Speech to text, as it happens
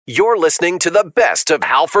You're listening to the best of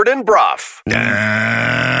Halford and Brough. You're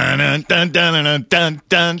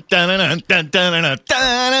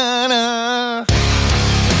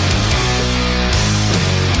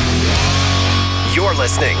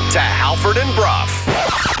listening to Halford and Brough.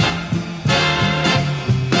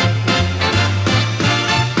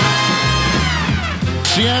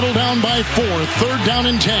 Seattle down by 4, third down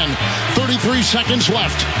and 10, 33 seconds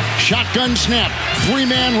left. Shotgun snap,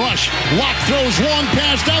 three-man rush. Locke throws long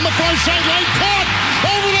pass down the far sideline, caught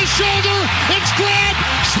over the shoulder. It's grabbed.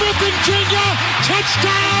 Smith and Jigga,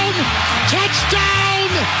 touchdown,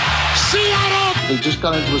 touchdown, Seattle. They just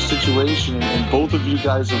got into a situation, and both of you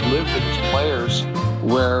guys have lived it as players,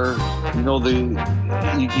 where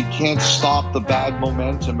you can't stop the bad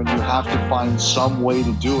momentum, and you have to find some way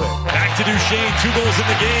to do it. Back to Duchesne, 2 goals in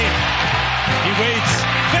the game. He waits,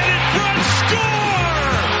 fed in front, score!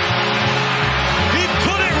 He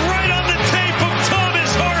put it right on the tape of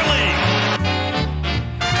Thomas Harley.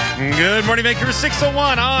 Good morning, Vancouver.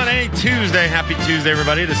 6:01 on a Tuesday. Happy Tuesday,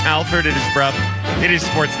 everybody. It is Halford. It is Brough. It is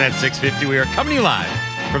Sportsnet 650. We are coming to you live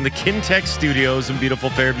from the Kintec Studios in beautiful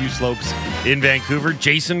Fairview Slopes in Vancouver.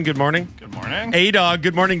 Jason, good morning. Good morning. A-Dog,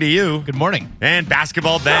 good morning to you. Good morning. And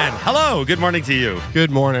Basketball Ben, hello, good morning to you.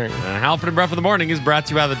 Good morning. Halford and Brough of the Morning is brought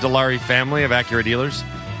to you by the Dilawri family of Acura dealers.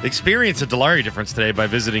 Experience a Dilawri difference today by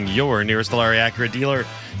visiting your nearest Dilawri Acura dealer.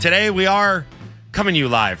 Today we are coming to you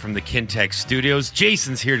live from the Kintec Studios.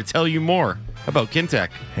 Jason's here to tell you more about Kintec.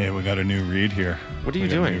 Hey, we got a new read here. What are you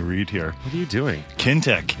doing? A new read here. What are you doing?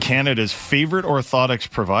 Kintec, Canada's favorite orthotics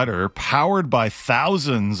provider, powered by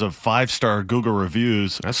thousands of 5-star Google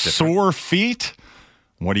reviews. That's different. Sore feet?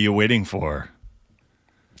 What are you waiting for?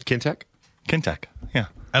 Kintec? Kintec, yeah.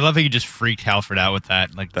 I love how you just freaked Halford out with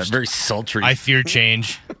that. Like That very sultry. I fear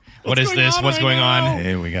change. What is this? What's going on?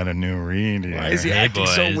 Hey, we got a new read here. Why is he Hey, acting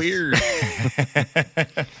boys. so weird?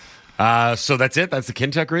 So that's it? That's the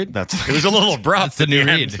Kintec read? That's It was a little abrupt. That's the at new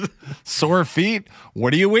end. read. Sore feet?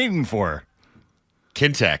 What are you waiting for?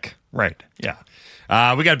 Kintec. Right, yeah.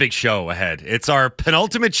 We got a big show ahead. It's our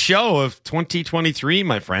penultimate show of 2023,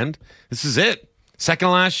 my friend. This is it. Second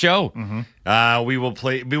to last show. Mm-hmm.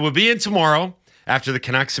 We will be in tomorrow after the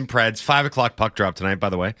Canucks and Preds. 5 o'clock puck drop tonight, by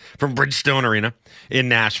the way, from Bridgestone Arena in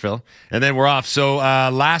Nashville. And then we're off. So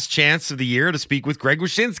last chance of the year to speak with Greg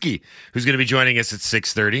Wyshynski, who's going to be joining us at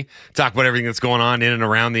 6:30. Talk about everything that's going on in and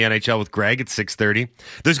around the NHL with Greg at 6:30.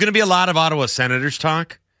 There's going to be a lot of Ottawa Senators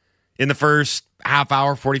talk in the first half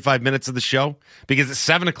hour, 45 minutes of the show, because at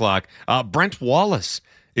 7 o'clock, Brent Wallace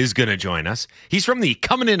is going to join us. He's from the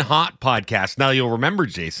Coming In Hot podcast. Now, you'll remember,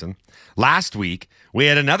 Jason, last week we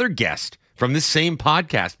had another guest from this same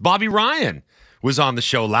podcast. Bobby Ryan was on the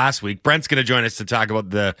show last week. Brent's going to join us to talk about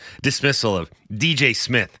the dismissal of DJ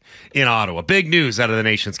Smith in Ottawa. Big news out of the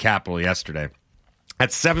nation's capital yesterday. At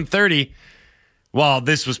 7:30, well,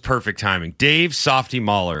 this was perfect timing. Dave Softy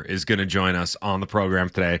Mahler is going to join us on the program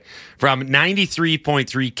today from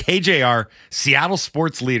 93.3 KJR, Seattle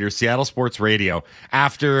Sports Leader, Seattle Sports Radio,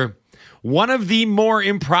 after one of the more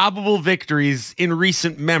improbable victories in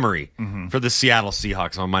recent memory for the Seattle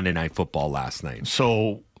Seahawks on Monday Night Football last night.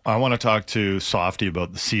 So I want to talk to Softy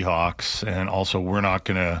about the Seahawks, and also we're not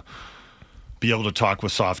going to be able to talk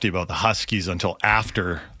with Softy about the Huskies until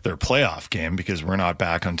after their playoff game, because we're not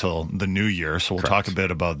back until the new year. So we'll talk a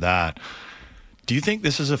bit about that. Do you think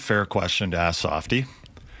this is a fair question to ask Softy?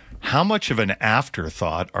 How much of an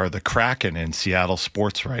afterthought are the Kraken in Seattle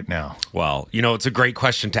sports right now? Well, it's a great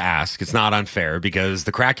question to ask. It's not unfair because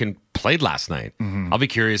the Kraken played last night. I'll be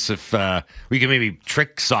curious if we can maybe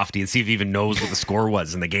trick Softy and see if he even knows what the score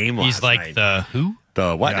was in the game last He's like night. the who?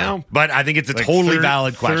 The what Yeah. now? But I think it's a Like totally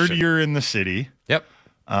valid question. Third year in the city. Yep.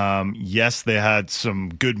 Yes, they had some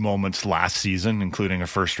good moments last season, including a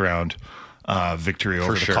first-round victory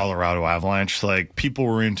over the Colorado Avalanche. Like, people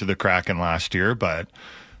were into the Kraken last year, but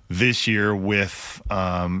this year with,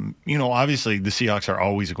 obviously the Seahawks are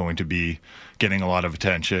always going to be getting a lot of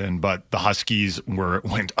attention, but the Huskies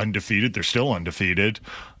went undefeated. They're still undefeated.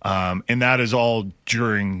 And that is all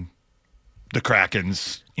during the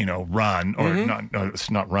Kraken's, run, or it's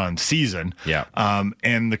not run, season. Yeah.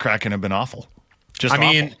 And the Kraken have been awful. Just I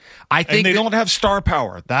mean, awful. I think and they don't have star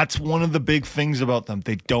power. That's one of the big things about them.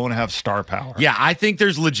 They don't have star power. Yeah, I think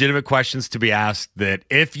there's legitimate questions to be asked that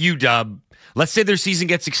if UW, let's say their season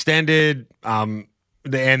gets extended and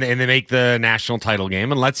they make the national title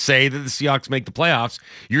game, and let's say that the Seahawks make the playoffs,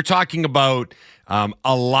 you're talking about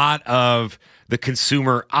A lot of the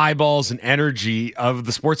consumer eyeballs and energy of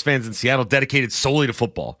the sports fans in Seattle dedicated solely to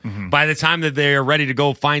football. By the time that they're ready to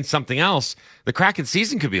go find something else, the Kraken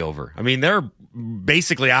season could be over. I mean, they're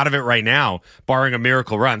basically out of it right now, barring a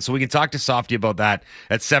miracle run. So we can talk to Softy about that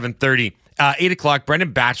at 7:30. 8 o'clock,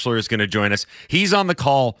 Brendan Batchelor is going to join us. He's on the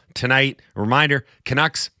call tonight. A reminder,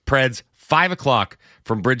 Canucks, Preds, 5 o'clock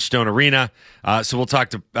from Bridgestone Arena. So we'll talk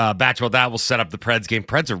to Batch about that. We'll set up the Preds game.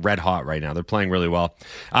 Preds are red hot right now. They're playing really well.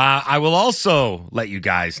 I will also let you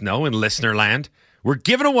guys know in listener land, we're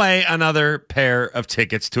giving away another pair of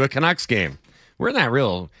tickets to a Canucks game. We're in that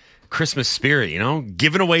real Christmas spirit,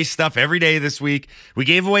 giving away stuff every day this week. We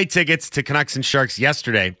gave away tickets to Canucks and Sharks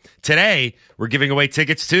yesterday. Today, we're giving away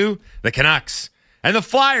tickets to the Canucks and the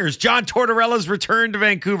Flyers. John Tortorella's return to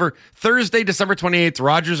Vancouver Thursday, December 28th,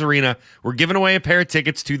 Rogers Arena. We're giving away a pair of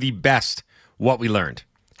tickets to the best What We Learned.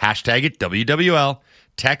 Hashtag it WWL.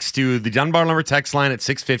 Text to the Dunbar Lumber text line at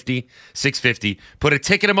 650. Put a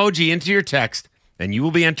ticket emoji into your text, and you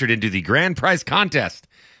will be entered into the grand prize contest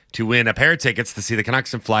to win a pair of tickets to see the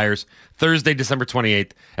Canucks and Flyers Thursday, December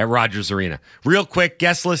 28th at Rogers Arena. Real quick,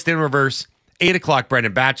 guest list in reverse. 8 o'clock,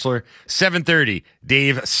 Brendan Batchelor. 7:30,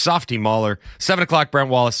 Dave Softy Mahler. 7 o'clock, Brent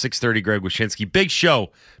Wallace. 6:30, Greg Wyshynski. Big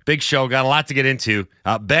show. Got a lot to get into.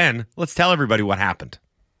 Ben, let's tell everybody what happened.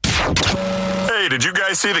 Hey, did you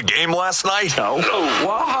guys see the game last night? No.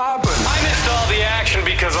 What happened? I missed all the action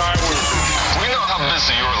because I was... We know how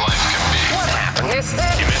busy your life can be. What happened? Missed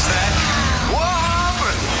it? You missed that?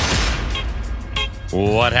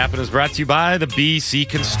 What happened is brought to you by the BC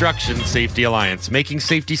Construction Safety Alliance, making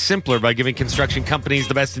safety simpler by giving construction companies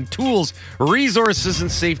the best in tools, resources, and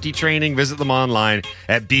safety training. Visit them online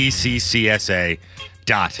at bccsa.ca.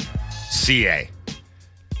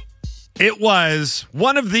 It was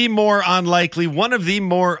one of the more unlikely, one of the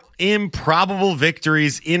more improbable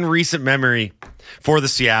victories in recent memory for the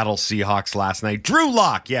Seattle Seahawks last night. Drew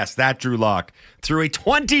Lock, yes, that Drew Lock, threw a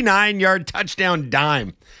 29-yard touchdown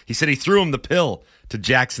dime. He said he threw him the pill to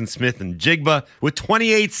Jackson Smith and Jigba with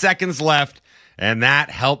 28 seconds left, and that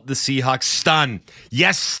helped the Seahawks stun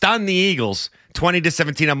the Eagles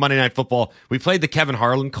 20-17 on Monday Night Football. We played the Kevin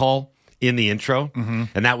Harlan call in the intro,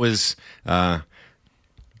 and that was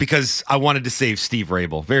because I wanted to save Steve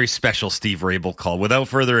Rabel. Very special Steve Rabel call. Without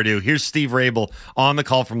further ado, here's Steve Rabel on the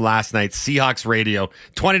call from last night, Seahawks Radio,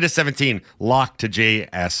 20-17, locked to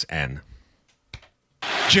JSN.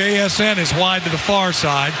 JSN is wide to the far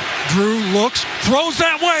side. Drew looks, throws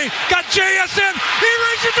that way, got JSN, he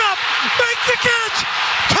reaches up, makes the catch,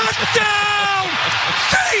 touchdown,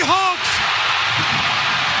 Seahawks!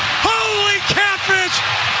 Holy catfish!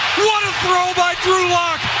 What a throw by Drew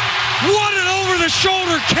Lock! What an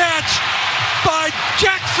over-the-shoulder catch by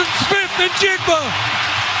Jackson Smith and Jigba!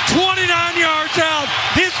 29 yards out,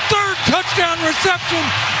 his third touchdown reception,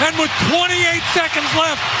 and with 28 seconds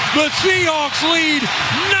left, the Seahawks lead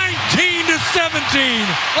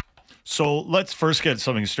 19-17. So let's first get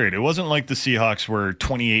something straight. It wasn't like the Seahawks were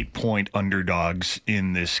 28-point underdogs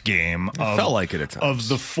in this game. It felt like it at times. Of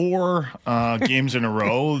the four games in a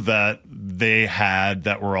row that they had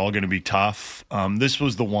that were all going to be tough, this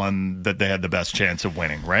was the one that they had the best chance of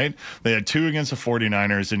winning, right? They had two against the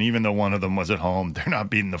 49ers, and even though one of them was at home, they're not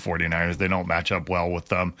beating the 49ers. They don't match up well with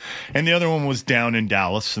them. And the other one was down in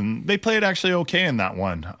Dallas, and they played actually okay in that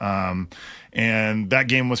one. And that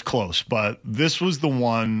game was close, but this was the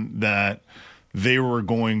one that they were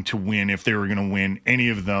going to win if they were going to win any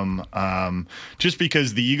of them, just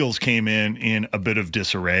because the Eagles came in a bit of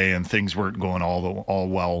disarray and things weren't going all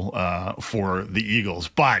well for the Eagles.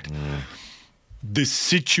 But the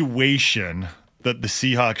situation that the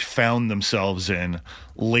Seahawks found themselves in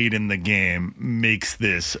late in the game makes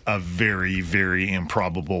this a very, very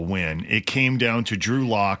improbable win. It came down to Drew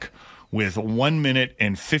Lock with 1 minute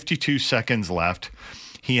and 52 seconds left.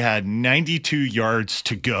 He had 92 yards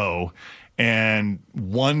to go and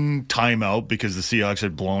one timeout because the Seahawks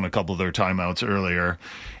had blown a couple of their timeouts earlier.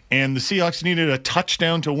 And the Seahawks needed a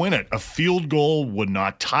touchdown to win it. A field goal would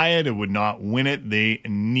not tie it. It would not win it. They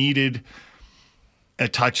needed a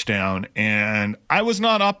touchdown. And I was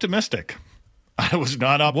not optimistic. Well,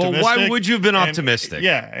 why would you have been optimistic?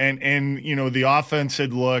 And you know, the offense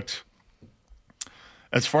had looked,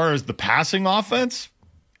 as far as the passing offense,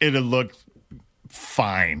 it had looked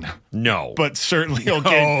fine. No. But certainly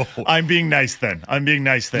okay. No. I'm being nice then.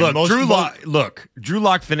 Look, Drew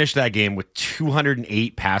Lock finished that game with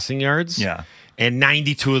 208 passing yards. Yeah. And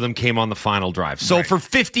 92 of them came on the final drive. So for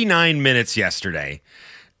 59 minutes yesterday,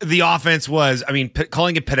 the offense was,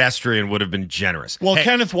 calling it pedestrian would have been generous. Well,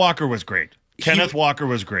 Kenneth Walker was great. Kenneth Walker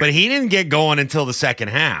was great. But he didn't get going until the second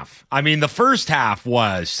half. I mean, the first half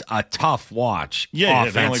was a tough watch. Yeah,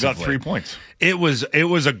 they only got 3 points. It was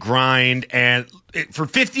a grind, and for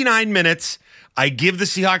 59 minutes, I give the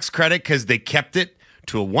Seahawks credit because they kept it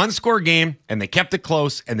to a one-score game, and they kept it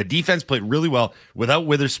close, and the defense played really well without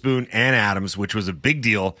Witherspoon and Adams, which was a big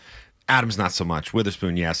deal. Adams, not so much.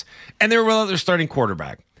 Witherspoon, yes. And they were without their starting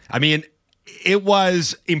quarterback. I mean, it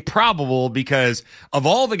was improbable because of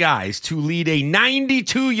all the guys to lead a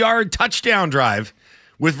 92-yard touchdown drive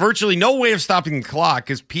with virtually no way of stopping the clock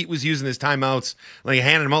because Pete was using his timeouts, like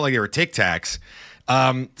handing them out like they were Tic Tacs.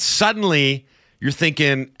 Suddenly, you're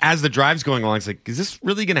thinking, as the drive's going along, it's like, is this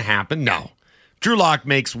really going to happen? No. Drew Lock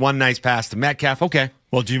makes one nice pass to Metcalf. Okay.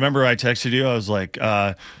 Well, do you remember I texted you? I was like,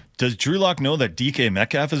 does Drew Lock know that DK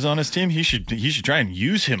Metcalf is on his team? He should try and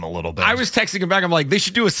use him a little bit. I was texting him back. I'm like, they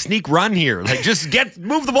should do a sneak run here. Like, just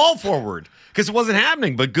move the ball forward because it wasn't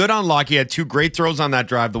happening. But good on Lock. He had 2 great throws on that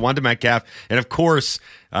drive, the one to Metcalf, and of course,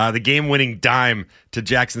 the game-winning dime to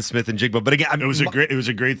Jackson Smith and Jigba. But again, it was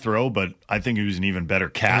a great throw, but I think it was an even better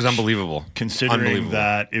catch. It was unbelievable. Considering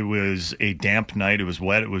that it was a damp night, it was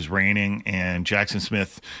wet, it was raining, and Jackson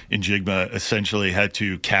Smith and Jigba essentially had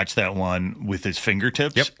to catch that one with his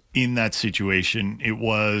fingertips. Yep. In that situation, it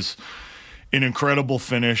was an incredible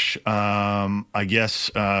finish. I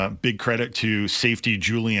guess big credit to safety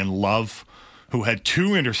Julian Love, who had 2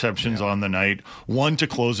 interceptions on the night, one to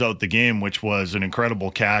close out the game, which was an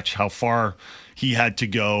incredible catch, how far he had to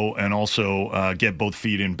go and also get both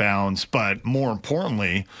feet in bounds. But more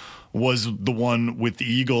importantly was the one with the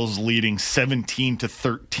Eagles leading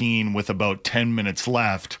 17-13 with about 10 minutes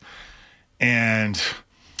left. And,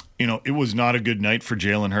 it was not a good night for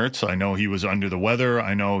Jalen Hurts. I know he was under the weather.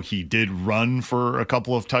 I know he did run for a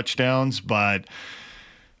couple of touchdowns, but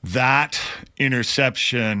that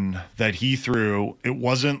interception that he threw, it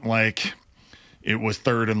wasn't like it was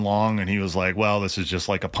 3rd and long and he was like, well, this is just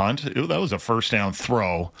like a punt. That was a first down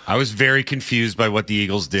throw. I was very confused by what the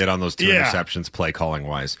Eagles did on those 2 interceptions play calling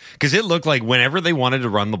wise because it looked like whenever they wanted to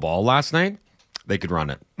run the ball last night, they could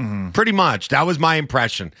run it. Mm-hmm. Pretty much. That was my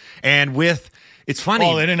impression. And it's funny.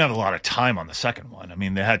 Well, they didn't have a lot of time on the second one. I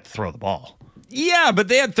mean, they had to throw the ball. Yeah, but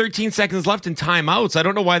they had 13 seconds left in timeouts. I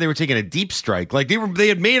don't know why they were taking a deep strike. Like they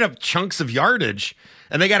had made up chunks of yardage,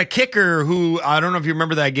 and they got a kicker who I don't know if you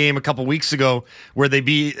remember that game a couple weeks ago where they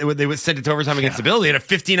would send it to overtime against the Bills. They had a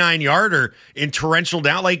 59-yarder in torrential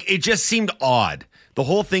down. Like it just seemed odd. The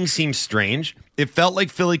whole thing seemed strange. It felt like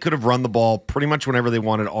Philly could have run the ball pretty much whenever they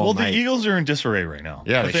wanted all night. Well, the Eagles are in disarray right now.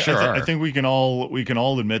 Yeah, they sure are. I think we can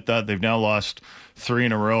all admit that they've now lost 3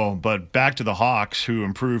 in a row. But back to the Hawks, who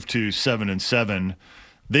improved to 7-7.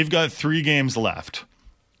 They've got 3 games left.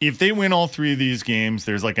 If they win all 3 of these games,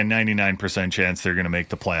 there's like a 99% chance they're going to make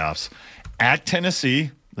the playoffs. At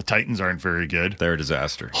Tennessee, the Titans aren't very good. They're a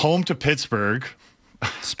disaster. Home to Pittsburgh.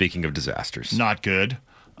 Speaking of disasters. Not good.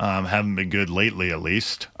 Haven't been good lately, at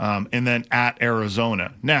least. And then at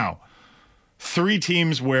Arizona. Now, 3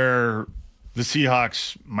 teams where the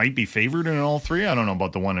Seahawks might be favored in all 3. I don't know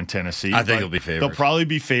about the one in Tennessee. I think they'll be favored. They'll probably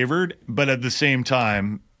be favored, but at the same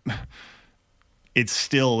time, it's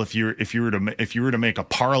still if you were to make a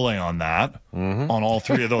parlay on that on all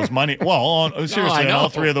 3 of those money. Well, seriously, on all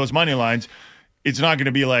 3 of those money lines. It's not going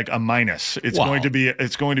to be like a minus. It's going to be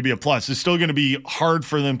a plus. It's still going to be hard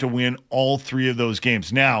for them to win all 3 of those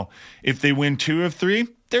games. Now, if they win 2 of 3,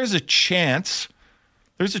 there's a chance.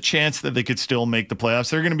 There's a chance that they could still make the playoffs.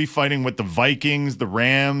 They're going to be fighting with the Vikings, the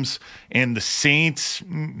Rams, and the Saints,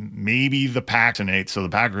 maybe the Packers and 8. So the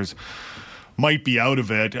Packers might be out of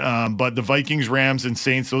it. But the Vikings, Rams, and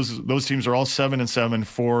Saints, those teams are all 7-7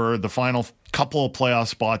 for the final couple of playoff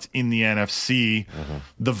spots in the NFC. Mm-hmm.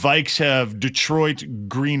 The Vikes have Detroit,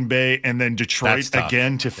 Green Bay, and then Detroit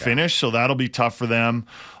again to finish. So that'll be tough for them.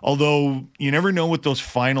 Although you never know with those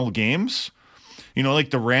final games. Like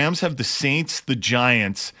the Rams have the Saints, the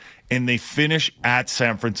Giants, and they finish at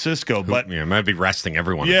San Francisco. But it might be resting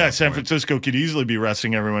everyone. Yeah, San Francisco could easily be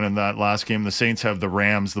resting everyone in that last game. The Saints have the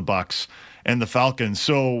Rams, the Bucks, and the Falcons.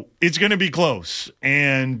 So it's going to be close.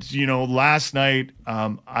 And, last night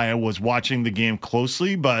I was watching the game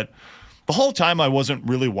closely, but the whole time I wasn't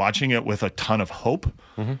really watching it with a ton of hope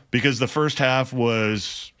because the first half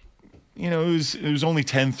was, it was only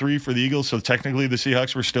 10-3 for the Eagles. So technically the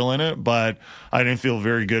Seahawks were still in it, but I didn't feel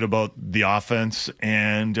very good about the offense.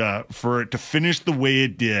 And for it to finish the way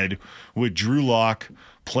it did with Drew Lock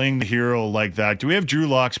playing the hero like that. Do we have Drew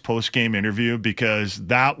Lock's post-game interview? Because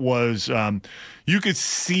that was, you could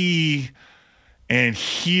see and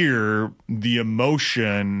hear the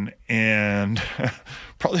emotion and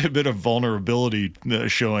probably a bit of vulnerability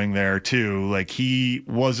showing there too. Like he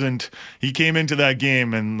came into that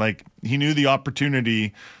game and like he knew the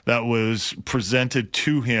opportunity that was presented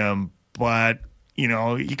to him, but you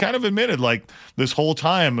know, he kind of admitted like this whole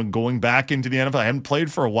time going back into the NFL, I hadn't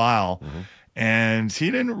played for a while, and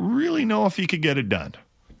he didn't really know if he could get it done.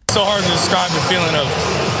 It's so hard to describe the feeling of,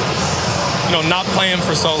 you know, not playing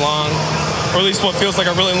for so long, or at least what feels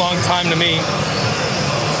like a really long time to me.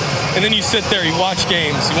 And then you sit there, you watch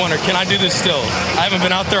games, you wonder, can I do this still? I haven't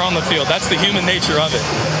been out there on the field. That's the human nature of it.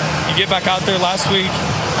 You get back out there last week,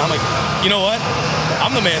 I'm like, you know what?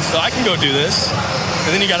 I'm the man still. I can go do this.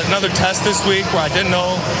 And then you got another test this week where I didn't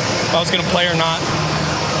know if I was going to play or not.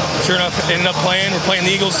 Sure enough, ended up playing. We're playing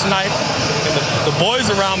the Eagles tonight. And the boys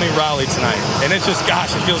around me rallied tonight. And it's just,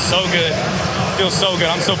 gosh, it feels so good. It feels so good.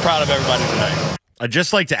 I'm so proud of everybody tonight. I'd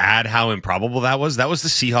just like to add how improbable that was. That was the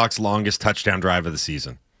Seahawks' longest touchdown drive of the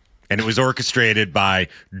season. And it was orchestrated by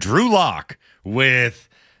Drew Lock with,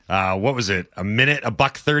 what was it,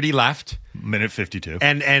 $1:30 left? Minute 52.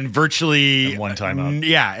 And virtually... And one timeout.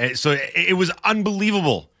 Yeah, so it was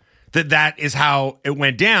unbelievable that is how it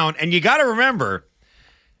went down. And you got to remember,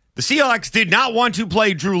 the Seahawks did not want to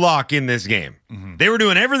play Drew Lock in this game. They were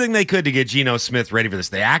doing everything they could to get Geno Smith ready for this.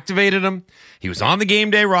 They activated him. He was on the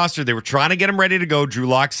game day roster. They were trying to get him ready to go. Drew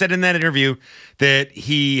Lock said in that interview that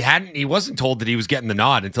he wasn't told that he was getting the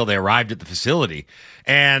nod until they arrived at the facility.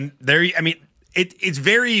 And it's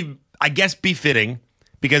very, I guess, befitting,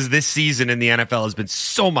 because this season in the NFL has been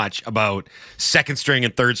so much about second string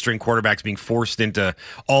and third string quarterbacks being forced into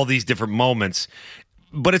all these different moments.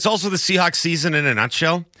 But it's also the Seahawks season in a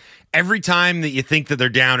nutshell. Every time that you think that they're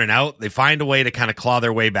down and out, they find a way to kind of claw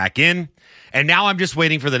their way back in. And now I'm just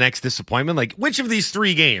waiting for the next disappointment. Like, which of these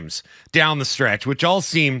three games down the stretch, which all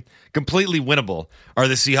seem completely winnable, are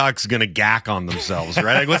the Seahawks going to gack on themselves,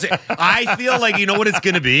 right? Like, I feel like, you know what it's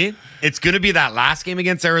going to be? It's going to be that last game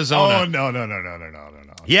against Arizona. Oh, no.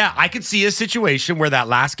 Yeah, I could see a situation where that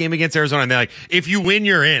last game against Arizona, and they're like, if you win,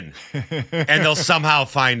 you're in. And they'll somehow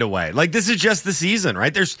find a way. Like, this is just the season,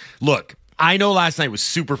 right? Look, I know last night was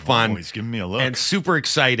super fun. Oh, he's giving me a look. And super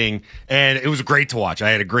exciting, and it was great to watch. I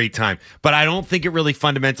had a great time. But I don't think it really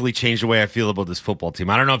fundamentally changed the way I feel about this football team.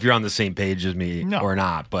 I don't know if you're on the same page as me or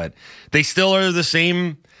not, but they still are the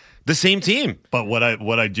same team. But what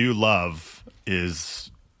I do love is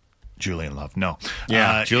Julian Love. No.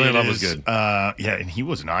 Yeah, Julian Love was good. And he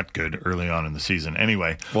was not good early on in the season.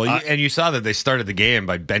 Anyway. Well, and you saw that they started the game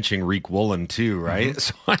by benching Reek Woolen too, right?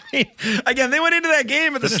 So, I mean, again, they went into that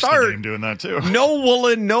game at the start. The game doing that too. No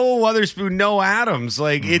Woolen, no Witherspoon, no Adams.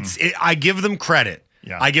 Like, I give them credit.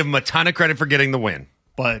 Yeah. I give them a ton of credit for getting the win.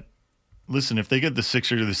 But listen, if they get the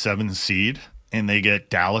 6th or the 7th seed and they get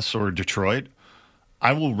Dallas or Detroit,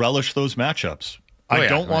 I will relish those matchups. I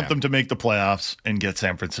don't want them to make the playoffs and get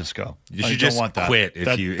San Francisco. You should just quit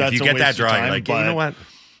if you get that draw. You're like, you know what?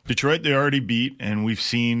 Detroit, they already beat, and we've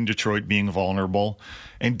seen Detroit being vulnerable.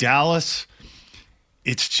 And Dallas,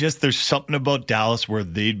 it's just there's something about Dallas where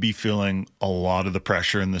they'd be feeling a lot of the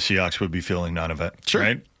pressure, and the Seahawks would be feeling none of it. Sure.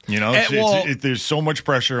 Right? You know, there's so much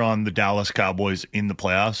pressure on the Dallas Cowboys in the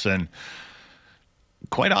playoffs, and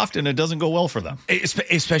quite often it doesn't go well for them.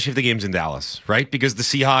 Especially if the game's in Dallas, right? Because the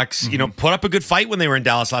Seahawks, put up a good fight when they were in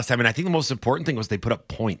Dallas last time. And I think the most important thing was they put up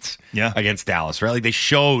points against Dallas, right? Like they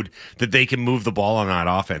showed that they can move the ball on that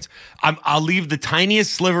offense. I'll leave the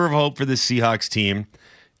tiniest sliver of hope for this Seahawks team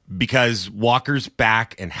because Walker's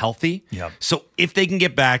back and healthy. Yep. So if they can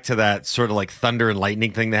get back to that sort of like thunder and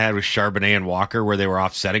lightning thing they had with Charbonnet and Walker where they were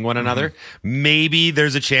offsetting one another, maybe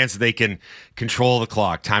there's a chance that they can control the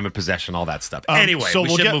clock, time of possession, all that stuff. Anyway, so we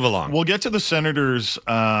should move along. We'll get to the Senators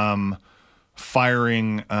firing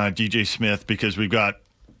DJ Smith because we've got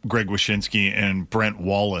Greg Wyshynski and Brent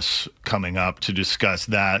Wallace coming up to discuss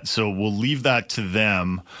that. So we'll leave that to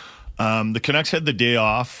them. The Canucks had the day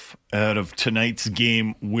off out of tonight's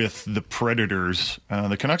game with the Predators.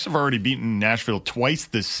 The Canucks have already beaten Nashville twice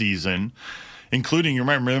this season, including, you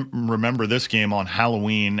might remember this game on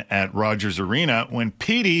Halloween at Rogers Arena when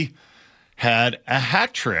Petey had a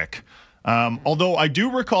hat trick. Although I do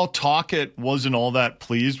recall Tocchet wasn't all that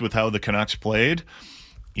pleased with how the Canucks played.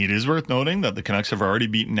 It is worth noting that the Canucks have already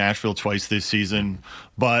beaten Nashville twice this season,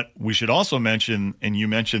 but we should also mention, and you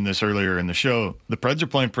mentioned this earlier in the show, the Preds are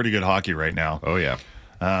playing pretty good hockey right now. Oh, yeah.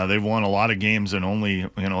 They've won a lot of games and only,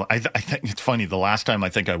 I think it's funny. The last time I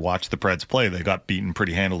think I watched the Preds play, they got beaten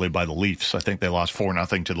pretty handily by the Leafs. I think they lost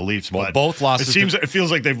 4-0 to the Leafs. Well, but both losses. It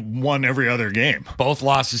feels like they've won every other game. Both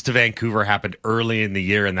losses to Vancouver happened early in the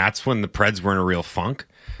year, and that's when the Preds were in a real funk.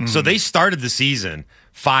 So they started the season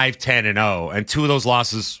 5-10-0, and 2 of those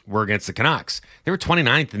losses were against the Canucks. They were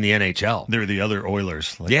 29th in the NHL. They're the other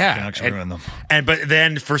Oilers. The Canucks ruined them. But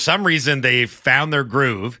then for some reason they found their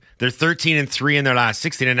groove. They're 13-3 in their last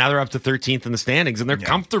 16, and now they're up to 13th in the standings, and they're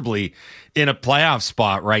comfortably in a playoff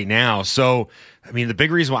spot right now. So, I mean, the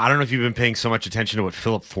big reason why, I don't know if you've been paying so much attention to what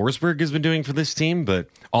Philip Forsberg has been doing for this team, but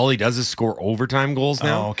all he does is score overtime goals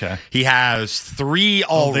now. Oh, okay. He has 3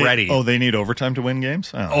 already. They need overtime to win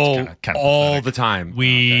games? All the time.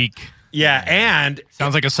 Weak. Okay. Yeah, and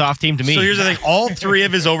sounds like a soft team to me. So here's the thing. All 3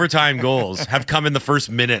 of his overtime goals have come in the first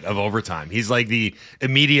minute of overtime. He's like the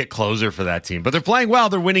immediate closer for that team. But they're playing well.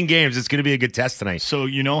 They're winning games. It's going to be a good test tonight. So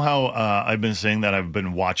you know how I've been saying that I've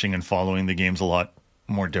been watching and following the games a lot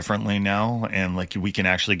more differently now, and like we can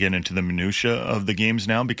actually get into the minutia of the games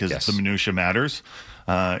now because the minutia matters.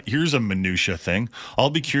 Here's a minutia thing. I'll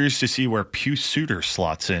be curious to see where Pius Suter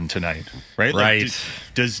slots in tonight. Right. Right.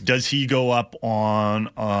 Does he go up on?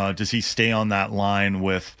 Does he stay on that line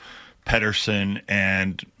with Pettersson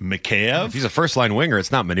and Mikheyev? If he's a first line winger,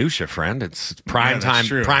 it's not minutia, friend. It's prime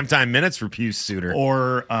time minutes for Pius Suter.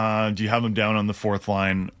 Or do you have him down on the 4th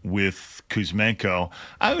line with Kuzmenko?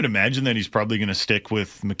 I would imagine that he's probably going to stick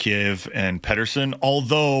with Mikheyev and Pettersson,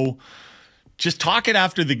 although just talking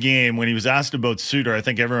after the game when he was asked about Suter, I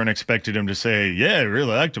think everyone expected him to say, yeah, I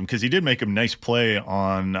really liked him because he did make a nice play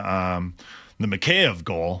on the Mikheyev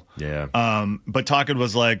goal. Yeah. But Tocchet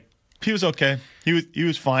was like, he was okay. He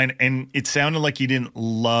was fine. And it sounded like he didn't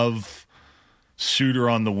love Suter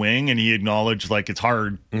on the wing, and he acknowledged like it's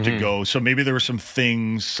hard to go. So maybe there were some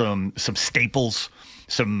things, some staples,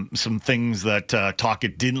 some things that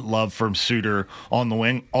Tocchet didn't love from Suter on the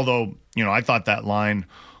wing. Although, I thought that line,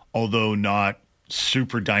 although not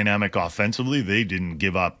super dynamic offensively, they didn't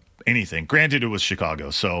give up anything. Granted, it was Chicago,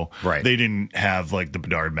 so they didn't have like the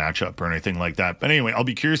Bedard matchup or anything like that. But anyway, I'll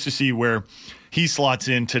be curious to see where he slots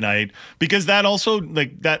in tonight, because that also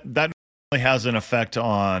that has an effect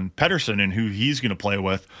on Pettersson and who he's going to play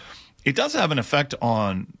with. It does have an effect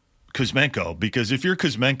on Kuzmenko, because if you're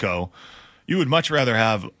Kuzmenko, you would much rather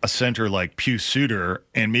have a center like Pius Suter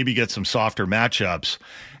and maybe get some softer matchups,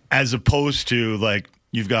 as opposed to like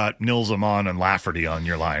you've got Nils Aman and Lafferty on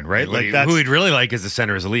your line, right? Like who we'd really like as the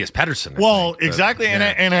center is Elias Pettersson. Well, exactly, and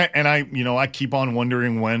I keep on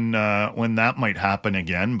wondering when that might happen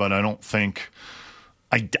again, but I don't think.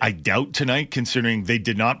 I doubt tonight, considering they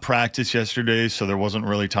did not practice yesterday, so there wasn't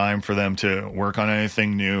really time for them to work on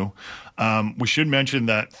anything new. We should mention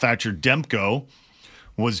that Thatcher Demko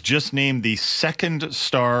was just named the 2nd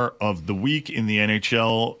star of the week in the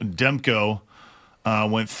NHL. Demko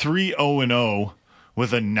went 3-0-0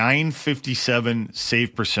 with a .957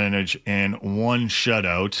 save percentage and 1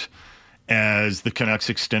 shutout, as the Canucks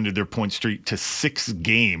extended their point streak to 6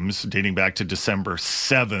 games dating back to December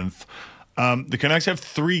 7th. The Canucks have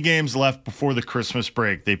 3 games left before the Christmas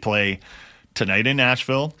break. They play tonight in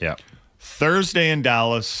Nashville, Thursday in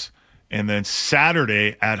Dallas, and then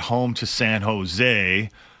Saturday at home to San Jose.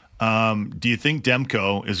 Do you think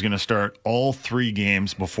Demko is going to start all 3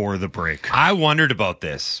 games before the break? I wondered about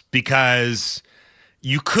this, because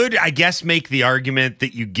you could, I guess, make the argument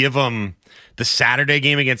that you give him the Saturday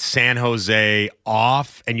game against San Jose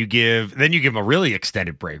off, and you give him a really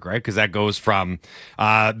extended break, right? Because that goes from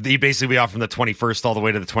he basically be off from the 21st all the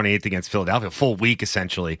way to the 28th against Philadelphia, a full week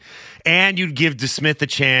essentially. And you'd give DeSmith a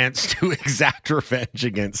chance to exact revenge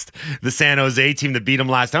against the San Jose team that beat him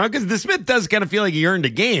last time, because DeSmith does kind of feel like he earned a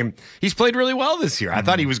game. He's played really well this year. I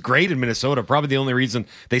thought he was great in Minnesota, probably the only reason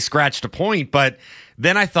they scratched a point. But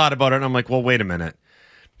then I thought about it, and I'm like, well, wait a minute.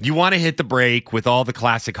 You want to hit the break with all the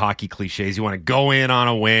classic hockey cliches. You want to go in on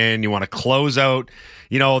a win. You want to close out,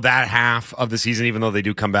 that half of the season, even though they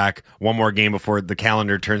do come back one more game before the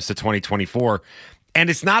calendar turns to 2024. And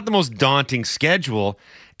it's not the most daunting schedule.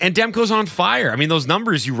 And Demko's on fire. I mean, those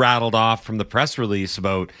numbers you rattled off from the press release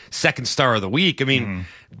about 2nd star of the week, I mean,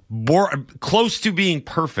 close to being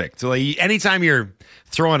perfect. Like, anytime you're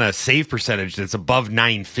throwing a save percentage that's above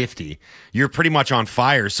 .950, you're pretty much on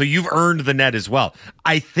fire. So you've earned the net as well.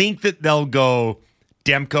 I think that they'll go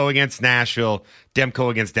Demko against Nashville, Demko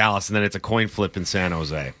against Dallas, and then it's a coin flip in San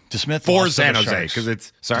Jose. DeSmith for lost San to the Jose, Sharks. because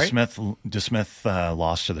it's sorry. DeSmith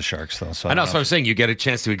lost to the Sharks, though. So I know. So I was saying you get a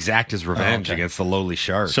chance to exact his revenge against the lowly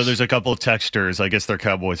Sharks. So there's a couple of texters, I guess they're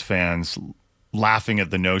Cowboys fans, laughing at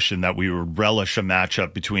the notion that we would relish a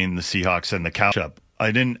matchup between the Seahawks and the Cowboys.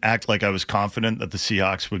 I didn't act like I was confident that the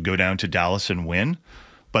Seahawks would go down to Dallas and win,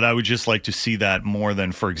 but I would just like to see that more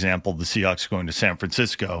than, for example, the Seahawks going to San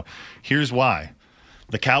Francisco. Here's why.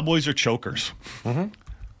 The Cowboys are chokers.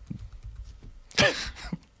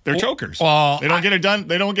 They're chokers. Well, they don't get it done.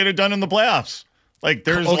 They don't get it done in the playoffs. Like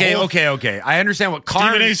there's okay. I understand what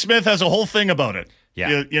Stephen A. Smith has a whole thing about it.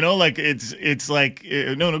 Yeah. You know, like it's like,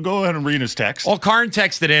 no, go ahead and read his text. Well, Karn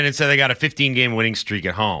texted in and said they got a 15-game winning streak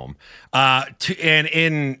at home. And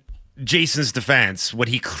in Jason's defense, what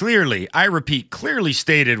he clearly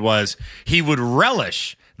stated was he would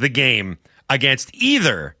relish the game against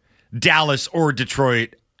either Dallas or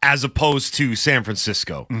Detroit as opposed to San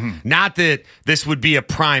Francisco. Mm-hmm. Not that this would be a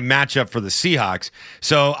prime matchup for the Seahawks.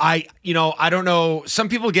 So I don't know. Some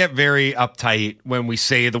people get very uptight when we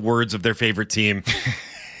say the words of their favorite team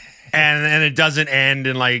and it doesn't end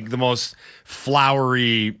in like the most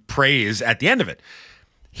flowery praise at the end of it.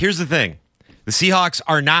 Here's the thing. The Seahawks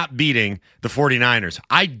are not beating the 49ers.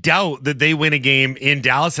 I doubt that they win a game in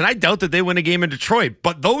Dallas, and I doubt that they win a game in Detroit.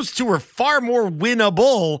 But those two are far more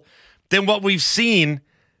winnable than what we've seen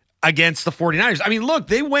against the 49ers. I mean, look,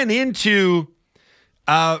 they went into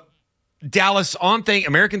Dallas on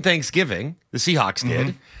American Thanksgiving. The Seahawks did.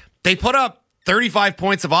 Mm-hmm. They put up 35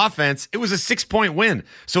 points of offense. It was a 6-point win.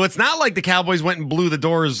 So it's not like the Cowboys went and blew the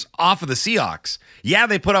doors off of the Seahawks. Yeah,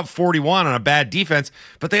 they put up 41 on a bad defense,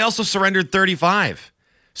 but they also surrendered 35.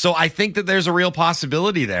 So I think that there's a real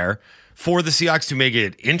possibility there for the Seahawks to make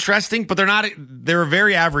it interesting, but they're a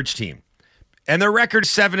very average team. And their record's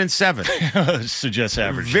 7-7. Suggests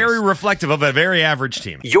average. Very reflective of a very average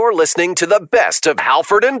team. You're listening to the best of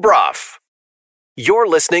Halford and Brough. You're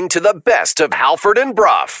listening to the best of Halford and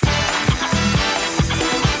Brough.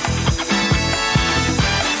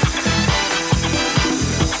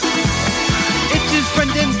 It is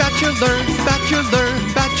Brendan Batchelor,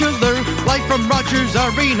 live from Rogers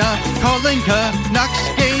Arena, calling Canucks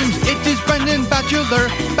games. It is Brendan Batchelor.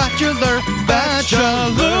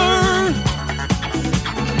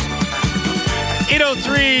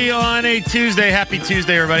 8:03 on a Tuesday. Happy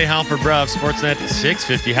Tuesday, everybody. Halford, Brough, Sportsnet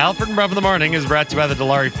 650. Halford and Brough in the morning is brought to you by the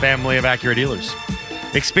Dilawri family of Acura dealers.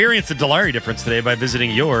 Experience the Dilawri difference today by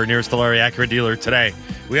visiting your nearest Dilawri Acura dealer today.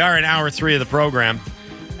 We are in hour 3 of the program.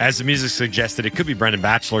 As the music suggested, it could be Brendan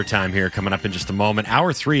Batchelor time here coming up in just a moment.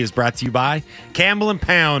 Hour 3 is brought to you by Campbell &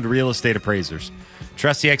 Pound Real Estate Appraisers.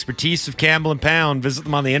 Trust the expertise of Campbell & Pound. Visit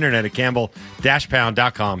them on the internet at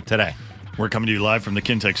campbell-pound.com today. We're coming to you live from the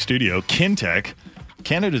Kintec studio. Kintec,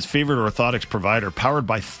 Canada's favorite orthotics provider, powered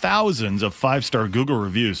by thousands of 5-star Google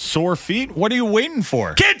reviews. Sore feet? What are you waiting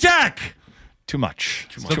for? Kintec! Too much.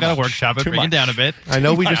 Still got to workshop it, bring it down a bit. I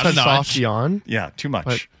know we just had Softy on. Yeah, too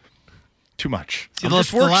much. Too much. See, the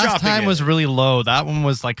last time was really low. That one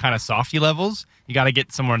was like kind of softy levels. You got to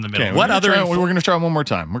get somewhere in the middle. Okay, we're going to try one more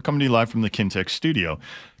time. We're coming to you live from the Kintec studio.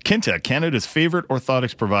 Kintec, Canada's favorite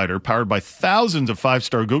orthotics provider, powered by thousands of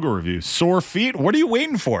 5-star Google reviews. Sore feet? What are you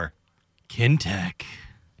waiting for? Kintec.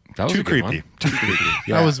 That was too creepy. Too creepy.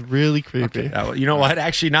 Yeah. That was really creepy. Okay. You know what?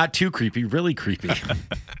 Actually, not too creepy. Really creepy.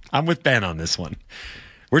 I'm with Ben on this one.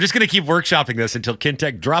 We're just going to keep workshopping this until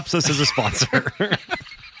Kintec drops us as a sponsor.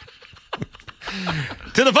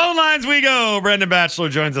 To the phone lines we go. Brendan Batchelor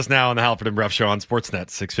joins us now on the Halford and Brough Show on Sportsnet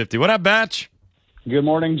 650. What up, Batch? Good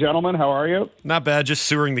morning, gentlemen. How are you? Not bad. Just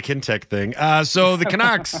sewering the Kintec thing. So the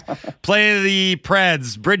Canucks play the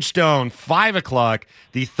Preds, Bridgestone, 5 o'clock,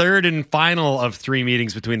 the third and final of 3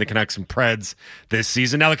 meetings between the Canucks and Preds this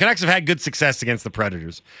season. Now, the Canucks have had good success against the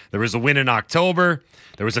Predators. There was a win in October.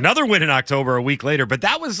 There was another win in October a week later, but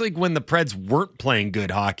that was like when the Preds weren't playing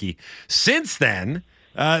good hockey. Since then,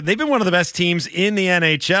 they've been one of the best teams in the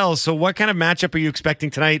NHL. So what kind of matchup are you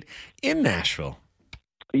expecting tonight in Nashville?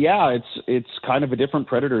 Yeah, it's kind of a different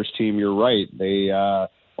Predators team. You're right. They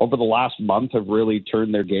over the last month have really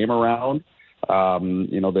turned their game around.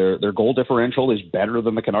 Their goal differential is better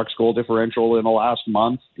than the Canucks goal differential in the last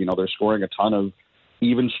month. They're scoring a ton of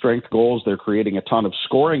even strength goals. They're creating a ton of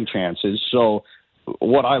scoring chances. So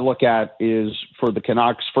what I look at is for the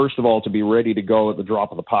Canucks, first of all, to be ready to go at the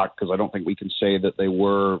drop of the puck, because I don't think we can say that they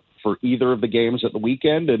were for either of the games at the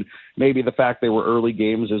weekend. And maybe the fact they were early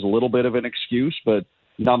games is a little bit of an excuse, but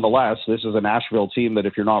nonetheless, this is a Nashville team that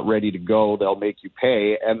if you're not ready to go, they'll make you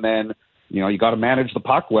pay. And then, you got to manage the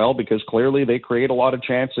puck well, because clearly they create a lot of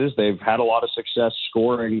chances. They've had a lot of success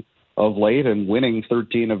scoring of late and winning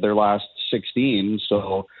 13 of their last 16.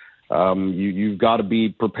 So you've got to be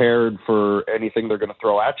prepared for anything they're going to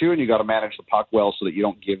throw at you, and you got to manage the puck well so that you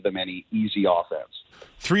don't give them any easy offense.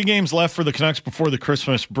 3 games left for the Canucks before the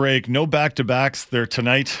Christmas break. No back-to-backs. They're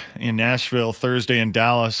tonight in Nashville, Thursday in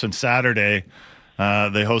Dallas, and Saturday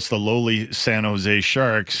they host the lowly San Jose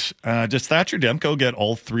Sharks. Does Thatcher Demko get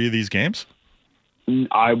all 3 of these games?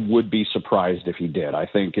 I would be surprised if he did. I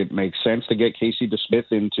think it makes sense to get Casey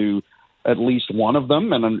DeSmith into at least one of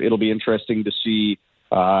them, and it'll be interesting to see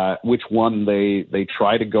which one they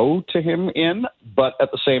try to go to him in. But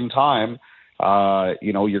at the same time,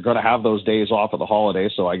 you're going to have those days off of the holiday.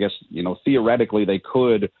 So I guess, theoretically they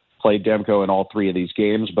could play Demko in all three of these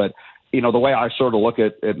games. But, the way I sort of look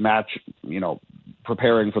at match,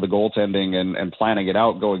 preparing for the goaltending and planning it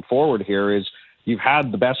out going forward here is you've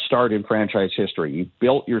had the best start in franchise history. You've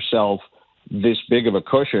built yourself this big of a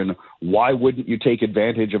cushion. Why wouldn't you take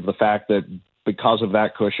advantage of the fact that because of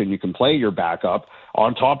that cushion, you can play your backup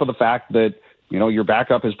on top of the fact that, your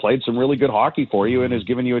backup has played some really good hockey for you and has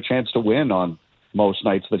given you a chance to win on most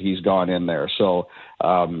nights that he's gone in there. So,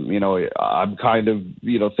 I'm kind of,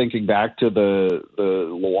 thinking back to the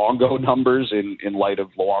Luongo numbers in light of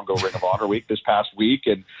Luongo Ring of Honor week this past week.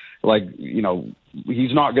 And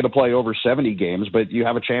he's not going to play over 70 games, but you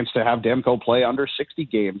have a chance to have Demko play under 60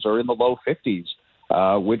 games or in the low 50s.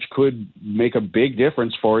 Which could make a big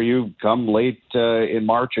difference for you come late in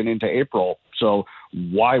March and into April. So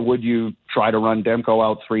why would you try to run Demko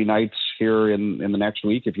out 3 nights here in the next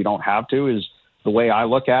week if you don't have to, is the way I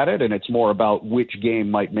look at it. And it's more about which game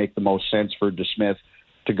might make the most sense for DeSmith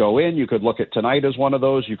to go in. You could look at tonight as one of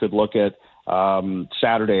those. You could look at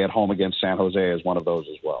Saturday at home against San Jose as one of those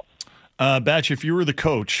as well. Batch, if you were the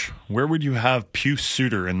coach, where would you have Pius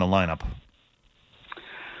Suter in the lineup?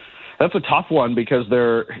 That's a tough one because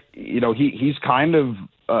he's kind of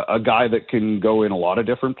a guy that can go in a lot of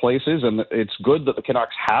different places, and it's good that the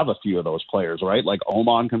Canucks have a few of those players, right? Like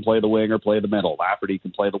Oman can play the wing or play the middle. Lafferty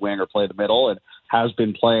can play the wing or play the middle and has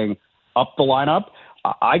been playing up the lineup.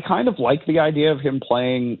 I kind of like the idea of him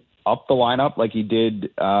playing up the lineup like he did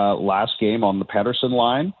last game on the Pettersson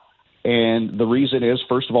line. And the reason is,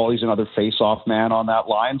 first of all, he's another face-off man on that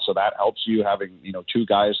line, so that helps you having, two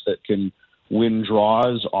guys that can win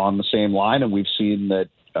draws on the same line. And we've seen that,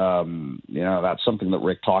 that's something that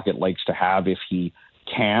Rick Tocchet likes to have if he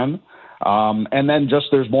can. And then just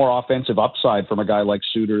there's more offensive upside from a guy like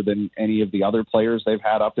Suter than any of the other players they've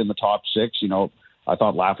had up in the top 6. I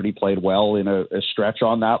thought Lafferty played well in a stretch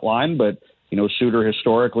on that line, but, Suter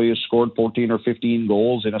historically has scored 14 or 15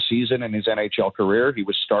 goals in a season in his NHL career. He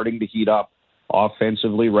was starting to heat up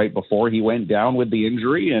offensively right before he went down with the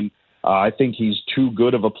injury. And I think he's too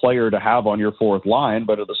good of a player to have on your fourth line,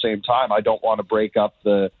 but at the same time, I don't want to break up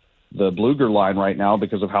the Bluger line right now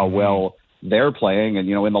because of how well they're playing. And,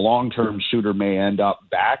 in the long term, Suter may end up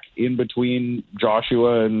back in between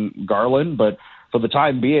Joshua and Garland. But for the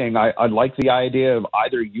time being, I like the idea of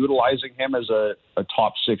either utilizing him as a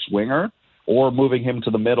top 6 winger or moving him to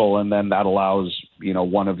the middle. And then that allows,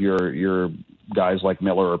 one of your guys like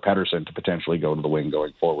Miller or Pettersson to potentially go to the wing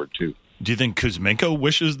going forward too. Do you think Kuzmenko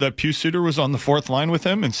wishes that Pius Suter was on the fourth line with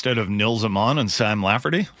him instead of Nils Aman and Sam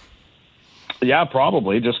Lafferty? Yeah,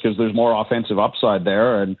 probably, just because there's more offensive upside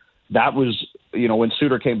there. And that was, when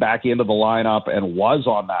Suter came back into the lineup and was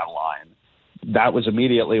on that line, that was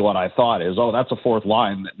immediately what I thought is, that's a fourth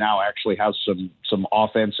line that now actually has some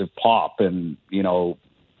offensive pop. And,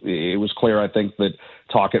 it was clear, I think, that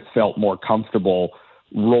Tocchet felt more comfortable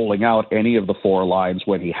rolling out any of the 4 lines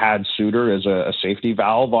when he had Suter as a safety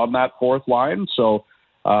valve on that fourth line. So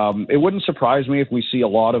it wouldn't surprise me if we see a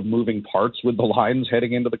lot of moving parts with the lines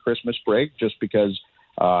heading into the Christmas break, just because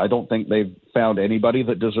I don't think they've found anybody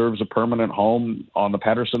that deserves a permanent home on the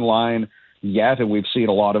Pettersson line yet. And we've seen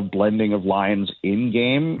a lot of blending of lines in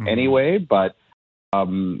game anyway. But,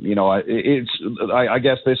 I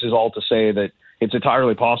guess this is all to say that it's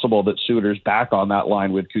entirely possible that Suter's back on that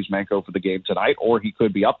line with Kuzmenko for the game tonight, or he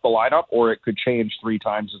could be up the lineup, or it could change 3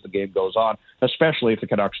 times as the game goes on, especially if the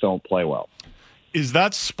Canucks don't play well. Is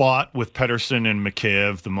that spot with Pettersson and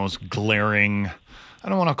Mikheyev the most glaring, I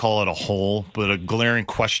don't want to call it a hole, but a glaring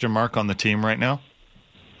question mark on the team right now?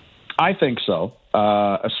 I think so,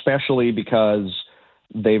 especially because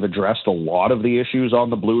they've addressed a lot of the issues on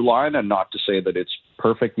the blue line, and not to say that it's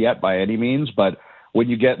perfect yet by any means, but when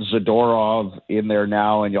you get Zadorov in there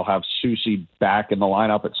now and you'll have Soucy back in the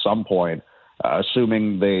lineup at some point,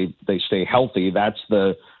 assuming they stay healthy, that's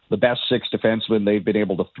the best 6 defensemen they've been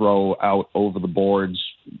able to throw out over the boards,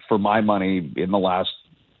 for my money, in the last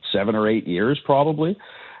 7 or 8 years probably.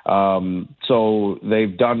 So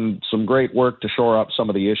they've done some great work to shore up some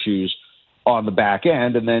of the issues on the back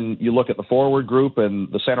end. And then you look at the forward group, and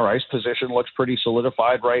the center ice position looks pretty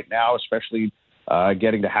solidified right now, especially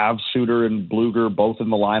getting to have Suter and Bluger both in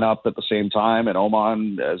the lineup at the same time. And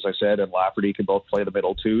Oman, as I said, and Lafferty can both play the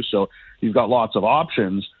middle too. So you've got lots of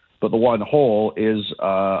options, but the one hole is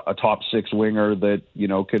a top 6 winger that,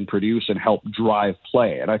 can produce and help drive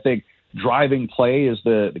play. And I think driving play is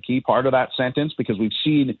the key part of that sentence, because we've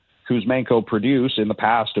seen Kuzmenko produce in the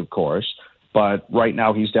past, of course, but right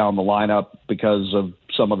now he's down the lineup because of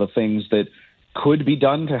some of the things that could be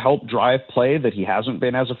done to help drive play that he hasn't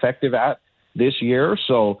been as effective at this year.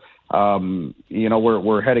 So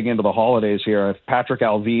we're heading into the holidays here. If Patrick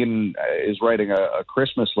Alvin is writing a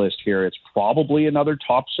Christmas list here, it's probably another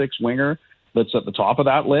top 6 winger that's at the top of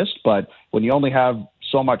that list. But when you only have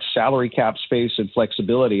so much salary cap space and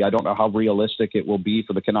flexibility, I don't know how realistic it will be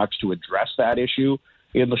for the Canucks to address that issue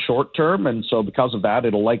in the short term. And so because of that,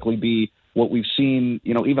 it'll likely be what we've seen,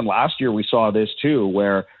 even last year we saw this too,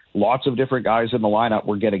 where lots of different guys in the lineup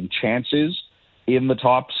were getting chances in the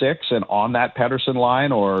top 6 and on that Pettersson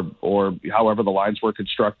line or however the lines were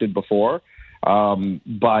constructed before.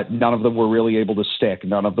 But none of them were really able to stick.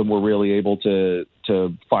 None of them were really able to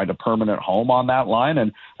find a permanent home on that line.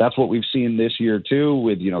 And that's what we've seen this year too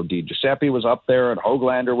with, Di Giuseppe was up there and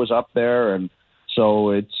Höglander was up there. And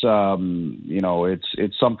so it's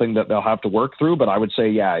something that they'll have to work through. But I would say,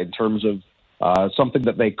 in terms of something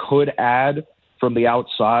that they could add from the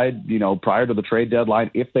outside, prior to the trade deadline,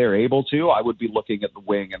 if they're able to, I would be looking at the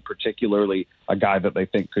wing and particularly a guy that they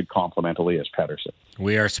think could complement Elias Pettersson.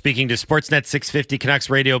 We are speaking to Sportsnet 650 Canucks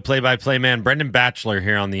radio play-by-play man Brendan Batchelor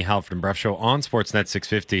here on the Halford and Brough Show on Sportsnet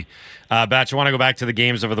 650. Batch, I want to go back to the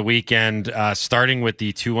games over the weekend, starting with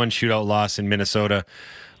the 2-1 shootout loss in Minnesota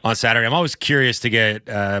on Saturday. I'm always curious to get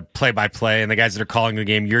play-by-play and the guys that are calling the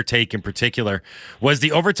game, your take in particular. Was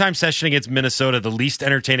the overtime session against Minnesota the least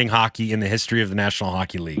entertaining hockey in the history of the National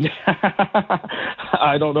Hockey League?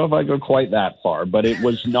 I don't know if I go quite that far, but it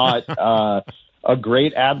was not a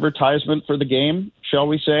great advertisement for the game, shall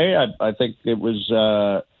we say. I think it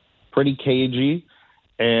was pretty cagey.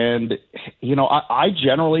 And, I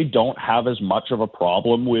generally don't have as much of a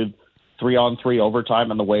problem with 3-on-3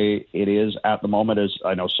 overtime and the way it is at the moment as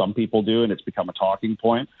I know some people do, and it's become a talking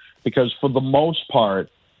point because for the most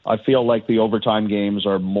part, I feel like the overtime games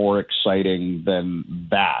are more exciting than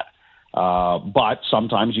that. But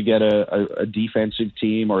sometimes you get a defensive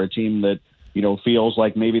team or a team that, feels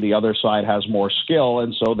like maybe the other side has more skill,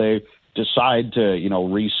 and so they decide to,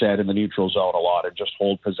 reset in the neutral zone a lot and just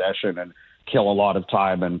hold possession and kill a lot of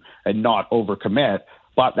time and not overcommit.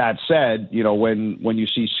 But that said, when you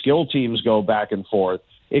see skill teams go back and forth,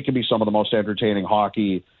 it can be some of the most entertaining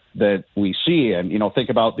hockey that we see. And, think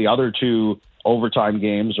about the other 2 overtime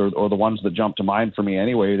games or the ones that jump to mind for me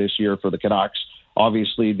anyway this year for the Canucks.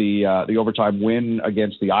 Obviously, the overtime win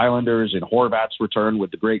against the Islanders in Horvat's return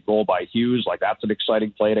with the great goal by Hughes, that's an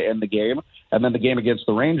exciting play to end the game. And then the game against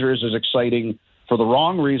the Rangers is exciting for the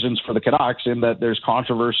wrong reasons for the Canucks in that there's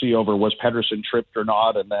controversy over was Pettersson tripped or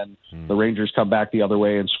not, and then the Rangers come back the other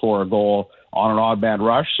way and score a goal on an odd man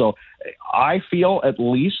rush. So I feel at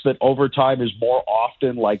least that overtime is more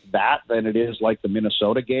often like that than it is like the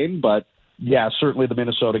Minnesota game. But yeah, certainly the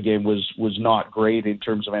Minnesota game was not great in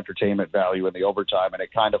terms of entertainment value in the overtime, and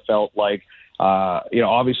it kind of felt like,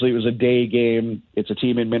 obviously it was a day game. It's a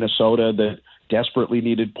team in Minnesota that desperately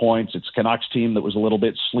needed points. It's a Canucks team that was a little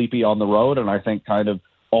bit sleepy on the road, and I think kind of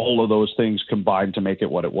all of those things combined to make it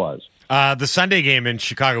what it was. The Sunday game in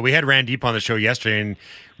Chicago, we had Randeep on the show yesterday, and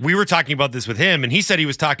we were talking about this with him, and he said he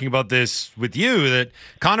was talking about this with you, that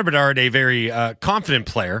Connor Bedard, a very confident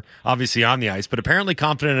player, obviously on the ice, but apparently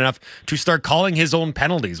confident enough to start calling his own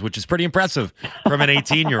penalties, which is pretty impressive from an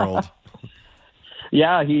 18-year-old.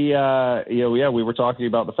 Yeah, we were talking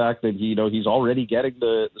about the fact that he's already getting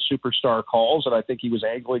the superstar calls, and I think he was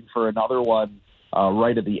angling for another one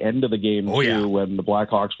right at the end of the game when the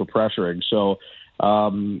Blackhawks were pressuring. So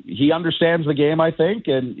he understands the game, I think,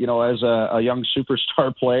 and as a young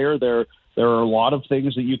superstar player, there are a lot of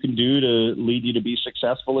things that you can do to lead you to be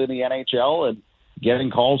successful in the NHL, and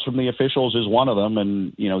getting calls from the officials is one of them.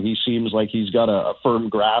 And he seems like he's got a firm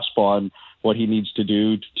grasp on what he needs to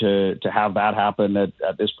do to have that happen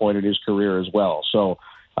at this point in his career as well. So,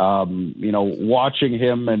 watching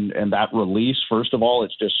him and that release, first of all,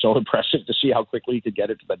 it's just so impressive to see how quickly he could get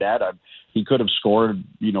it to the net. He could have scored,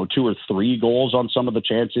 2 or 3 goals on some of the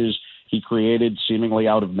chances he created seemingly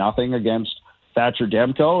out of nothing against Thatcher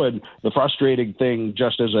Demko. And the frustrating thing,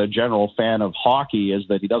 just as a general fan of hockey, is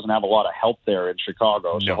that he doesn't have a lot of help there in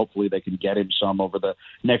Chicago. So hopefully they can get him some over the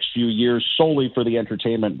next few years solely for the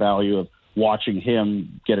entertainment value of watching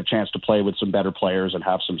him get a chance to play with some better players and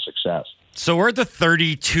have some success. So we're at the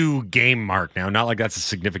 32 game mark now. Not like that's a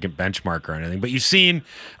significant benchmark or anything, but you've seen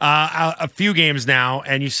a few games now,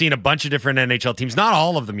 and you've seen a bunch of different NHL teams. Not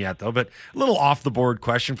all of them yet, though, but a little off-the-board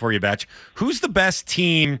question for you, Batch. Who's the best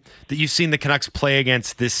team that you've seen the Canucks play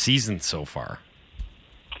against this season so far?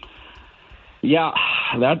 Yeah,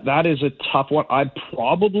 that is a tough one. I'd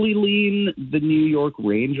probably lean the New York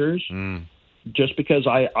Rangers. Just because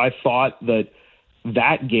I thought that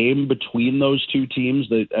game between those two teams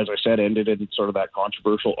that, as I said, ended in sort of that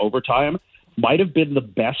controversial overtime, might have been the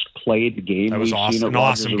best played game we've seen at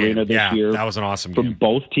Rogers Arena this year. That was an awesome from game.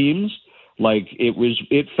 both teams. Like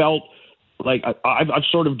it felt like I've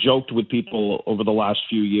sort of joked with people over the last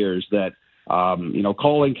few years that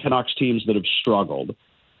calling Canucks teams that have struggled,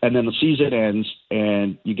 and then the season ends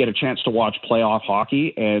and you get a chance to watch playoff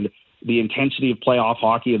hockey, and the intensity of playoff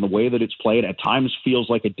hockey and the way that it's played at times feels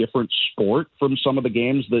like a different sport from some of the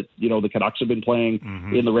games that the Canucks have been playing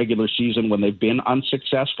in the regular season when they've been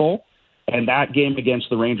unsuccessful. And that game against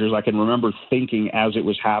the Rangers, I can remember thinking as it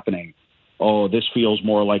was happening, oh, this feels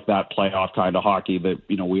more like that playoff kind of hockey that,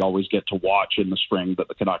 we always get to watch in the spring that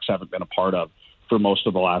the Canucks haven't been a part of for most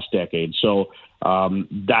of the last decade. So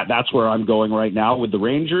that's where I'm going right now with the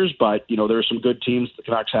Rangers. But, there are some good teams the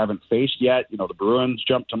Canucks haven't faced yet. The Bruins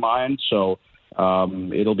jump to mind. So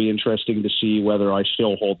it'll be interesting to see whether I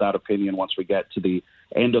still hold that opinion once we get to the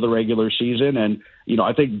end of the regular season. And,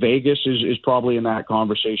 I think Vegas is probably in that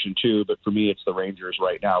conversation too. But for me, it's the Rangers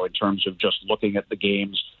right now in terms of just looking at the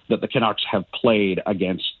games that the Canucks have played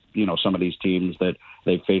against, some of these teams that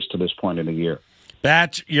they've faced to this point in the year.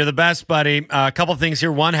 Batch, you're the best, buddy. A couple things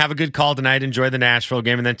here. One, have a good call tonight. Enjoy the Nashville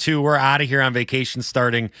game. And then two, we're out of here on vacation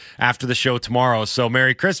starting after the show tomorrow. So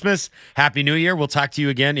Merry Christmas. Happy New Year. We'll talk to you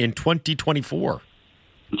again in 2024.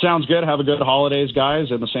 Sounds good. Have a good holidays,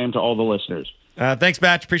 guys, and the same to all the listeners. Thanks,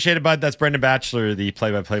 Batch. Appreciate it, bud. That's Brendan Batchelor, the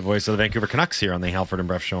play-by-play voice of the Vancouver Canucks here on the Halford and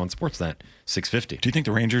Brough Show on Sportsnet 650. Do you think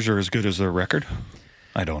the Rangers are as good as their record?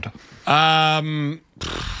 I don't.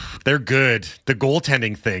 They're good. The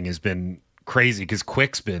goaltending thing has been crazy because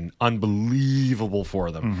Quick's been unbelievable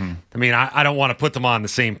for them. Mm-hmm. I mean, I don't want to put them on the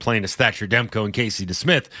same plane as Thatcher Demko and Casey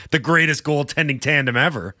DeSmith, the greatest goaltending tandem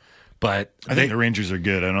ever. But I think the Rangers are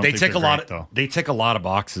good. I don't. They think tick they're a lot. great, though. They tick a lot of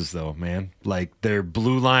boxes, though, man. Like their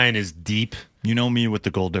blue line is deep. You know me with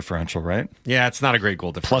the goal differential, right? Yeah, it's not a great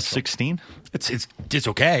goal differential. Plus 16. It's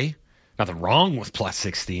okay. Nothing wrong with plus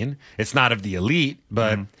 16. It's not of the elite,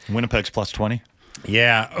 but Winnipeg's plus 20.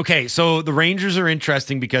 Yeah. Okay. So the Rangers are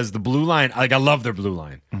interesting because the blue line, I love their blue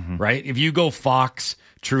line, right? If you go Fox,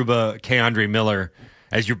 Trouba, K'Andre Miller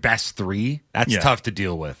as your best three, that's tough to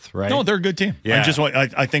deal with, right? No, they're a good team. Yeah.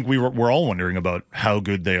 I think we're all wondering about how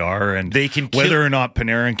good they are and they can whether or not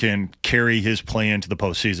Panarin can carry his play into the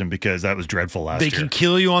postseason because that was dreadful last year. They can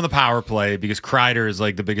kill you on the power play because Kreider is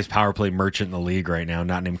like the biggest power play merchant in the league right now,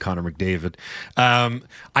 not named Connor McDavid.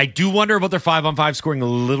 I do wonder about their 5-on-5 scoring a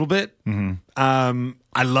little bit.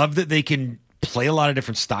 I love that they can play a lot of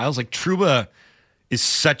different styles. Like Trouba is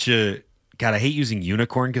such a... God, I hate using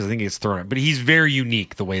unicorn because I think it's thrown out, but he's very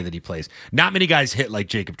unique the way that he plays. Not many guys hit like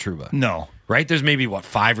Jacob Trouba. No. Right? There's maybe,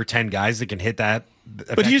 5 or 10 guys that can hit that.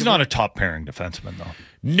 But he's not a top pairing defenseman, though.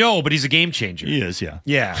 No, but he's a game changer. He is, yeah.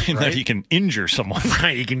 Yeah. In that he can injure someone.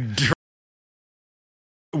 Right. He can...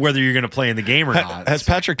 Whether you're going to play in the game or not. Has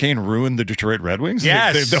Patrick Kane ruined the Detroit Red Wings?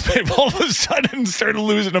 Yes. They've all of a sudden started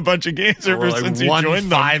losing a bunch of games ever since he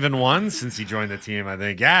joined them. 5-1 since he joined the team, I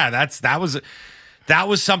think. Yeah, that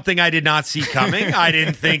was something I did not see coming. I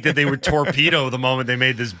didn't think that they would torpedo the moment they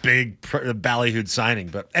made this big ballyhooed signing.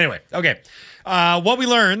 But anyway, okay. What we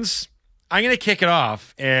learned, I'm going to kick it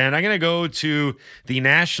off, and I'm going to go to the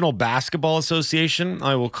National Basketball Association.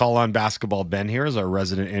 I will call on Basketball Ben here as our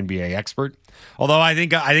resident NBA expert. Although I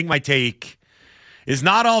think my take is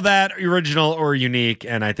not all that original or unique,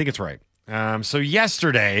 and I think it's right. So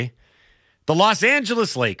yesterday, the Los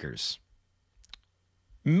Angeles Lakers,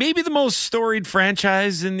 maybe the most storied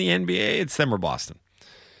franchise in the NBA, it's them or Boston.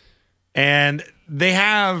 And they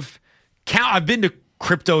have... I've been to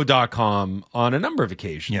Crypto.com on a number of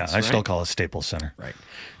occasions. Yeah, I still call it Staples Center. Right.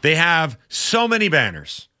 They have so many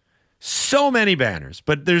banners.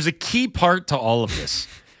 But there's a key part to all of this.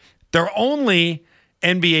 They're only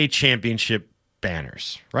NBA championship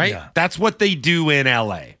banners, right? Yeah. That's what they do in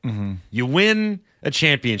LA. You win a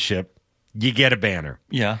championship, you get a banner.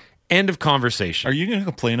 Yeah. End of conversation. Are you going to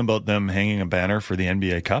complain about them hanging a banner for the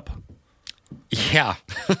NBA Cup? Yeah.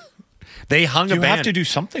 They hung a banner. You have to do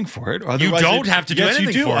something for it. You don't have to do anything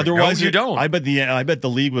you do. for it. Otherwise, no, you don't. I bet the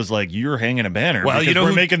league was like, you're hanging a banner. Well, because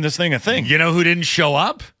we're making this thing a thing. You know who didn't show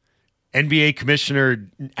up? NBA Commissioner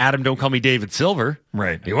Adam, don't call me David Silver.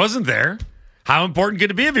 Right. He wasn't there. How important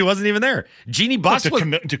could it be if he wasn't even there? Jeannie Buss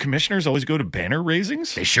do commissioners always go to banner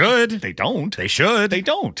raisings? They should. They don't. They should. They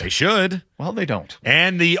don't. They should. Well, they don't.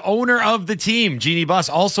 And the owner of the team, Jeannie Buss,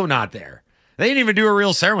 also not there. They didn't even do a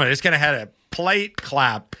real ceremony. They just kind of had a polite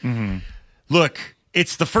clap. Look,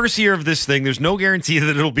 it's the first year of this thing. There's no guarantee that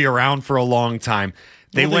it'll be around for a long time.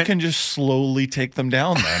 They can just slowly take them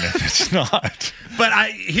down then if it's not. But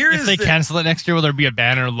if they cancel it next year, will there be a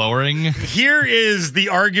banner lowering? Here is the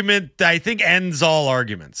argument that I think ends all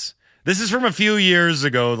arguments. This is from a few years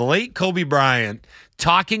ago. The late Kobe Bryant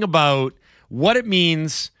talking about what it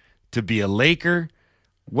means to be a Laker,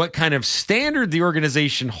 what kind of standard the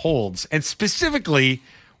organization holds, and specifically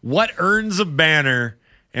what earns a banner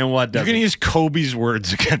and what doesn't. You're going to use Kobe's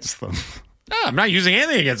words against them. No, I'm not using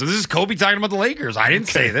anything against them. This is Kobe talking about the Lakers. I didn't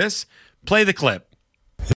say this. Play the clip.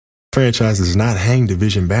 Franchise does not hang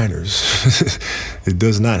division banners. It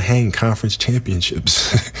does not hang conference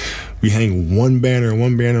championships. We hang one banner and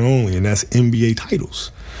one banner only, and that's NBA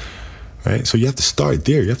titles. Right? So you have to start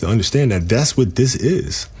there. You have to understand that that's what this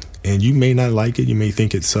is. And you may not like it. You may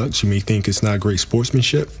think it sucks. You may think it's not great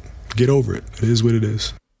sportsmanship. Get over it. It is what it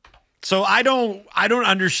is. So I don't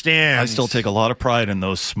understand. I still take a lot of pride in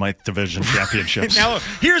those Smythe Division championships. Now,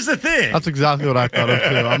 here's the thing. That's exactly what I thought of,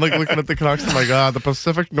 too. I'm like looking at the Canucks. Oh, my God. The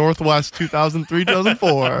Pacific Northwest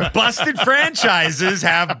 2003-2004. Busted franchises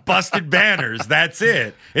have busted banners. That's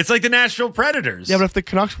it. It's like the Nashville Predators. Yeah, but if the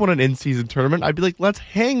Canucks won an in-season tournament, I'd be like, let's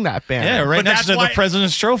hang that banner. Yeah, right next to the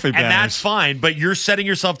President's Trophy banners. And that's fine, but you're setting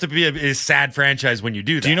yourself to be a sad franchise when you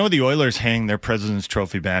do that. Do you know the Oilers hang their President's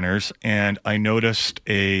Trophy banners? And I noticed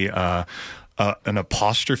an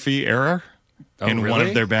apostrophe error in one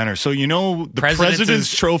of their banners. So you know the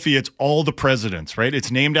President's Trophy, it's all the presidents, right? It's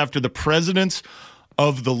named after the presidents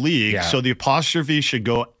of the league. Yeah. So the apostrophe should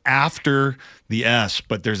go after the S,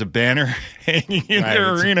 but there's a banner hanging in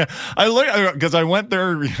their arena. I look because I went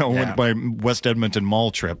there, with my West Edmonton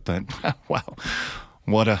Mall trip, and wow.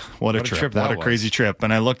 What a trip. What a crazy trip.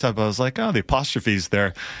 And I looked up, I was like, oh, the apostrophe's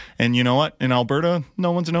there. And you know what? In Alberta,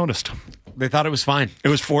 no one's noticed. They thought it was fine. It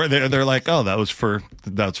was for they're like, oh, that's for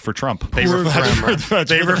Trump. They refer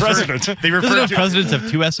presidents have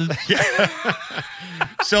two S's. Yeah.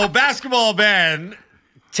 So basketball ban.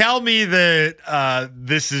 Tell me that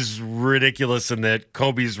this is ridiculous and that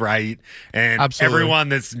Kobe's right and everyone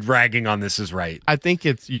that's ragging on this is right. I think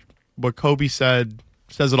it's what Kobe says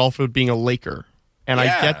it all for being a Laker. And I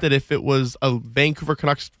get that if it was a Vancouver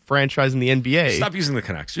Canucks franchise in the NBA. Stop using the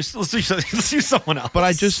Canucks. Just let's use someone else. But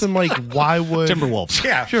I just am like, why would Timberwolves?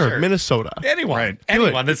 Yeah, sure. Minnesota. Anyone. Right.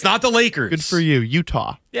 Anyone that's not the Lakers. Good for you.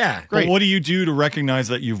 Utah. Yeah. Great. But what do you do to recognize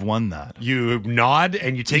that you've won that? You nod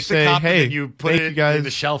and you take the cup and you put it in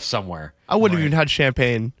the shelf somewhere. I wouldn't have even had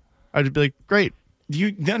champagne. I'd just be like, great.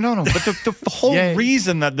 No. But the whole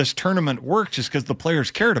reason that this tournament worked is because the players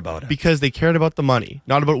cared about it. Because they cared about the money,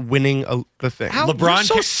 not about winning the thing. LeBron's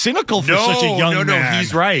so cynical for such a young man. No,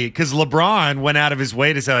 he's right. Because LeBron went out of his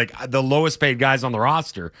way to say, like, the lowest paid guys on the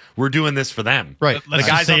roster, we're doing this for them. Right. Let's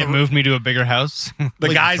just say it moved me to a bigger house.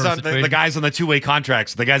 The guys on the two-way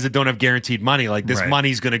contracts, the guys that don't have guaranteed money, like this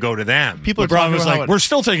money's going to go to them. LeBron was like, we're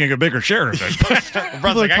still taking a bigger share of it.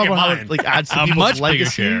 LeBron's like, I get mine. Like adds to people's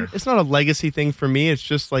legacy. It's not a legacy thing for me. It's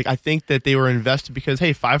just like, I think that they were invested because,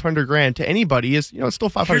 hey, $500,000 to anybody is, it's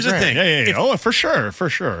still $500,000. Here's the thing. Yeah. For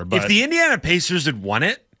sure. But if the Indiana Pacers had won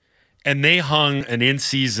it and they hung an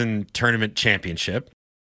in-season tournament championship,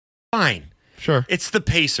 fine. Sure. It's the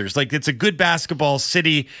Pacers. Like, it's a good basketball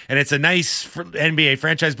city and it's a nice NBA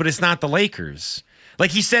franchise, but it's not the Lakers.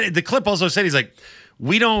 Like he said, the clip also said, he's like,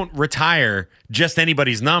 we don't retire just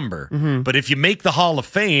anybody's number. Mm-hmm. But if you make the Hall of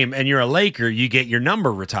Fame and you're a Laker, you get your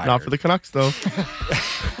number retired. Not for the Canucks, though.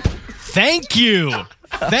 Thank you.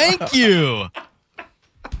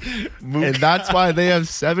 And that's why they have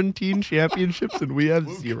 17 championships and we have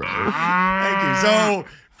 0. Thank you. So,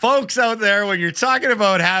 folks out there, when you're talking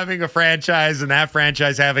about having a franchise and that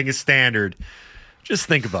franchise having a standard, just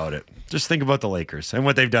think about it. Just think about the Lakers and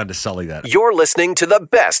what they've done to sully that. You're listening to the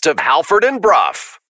best of Halford and Brough.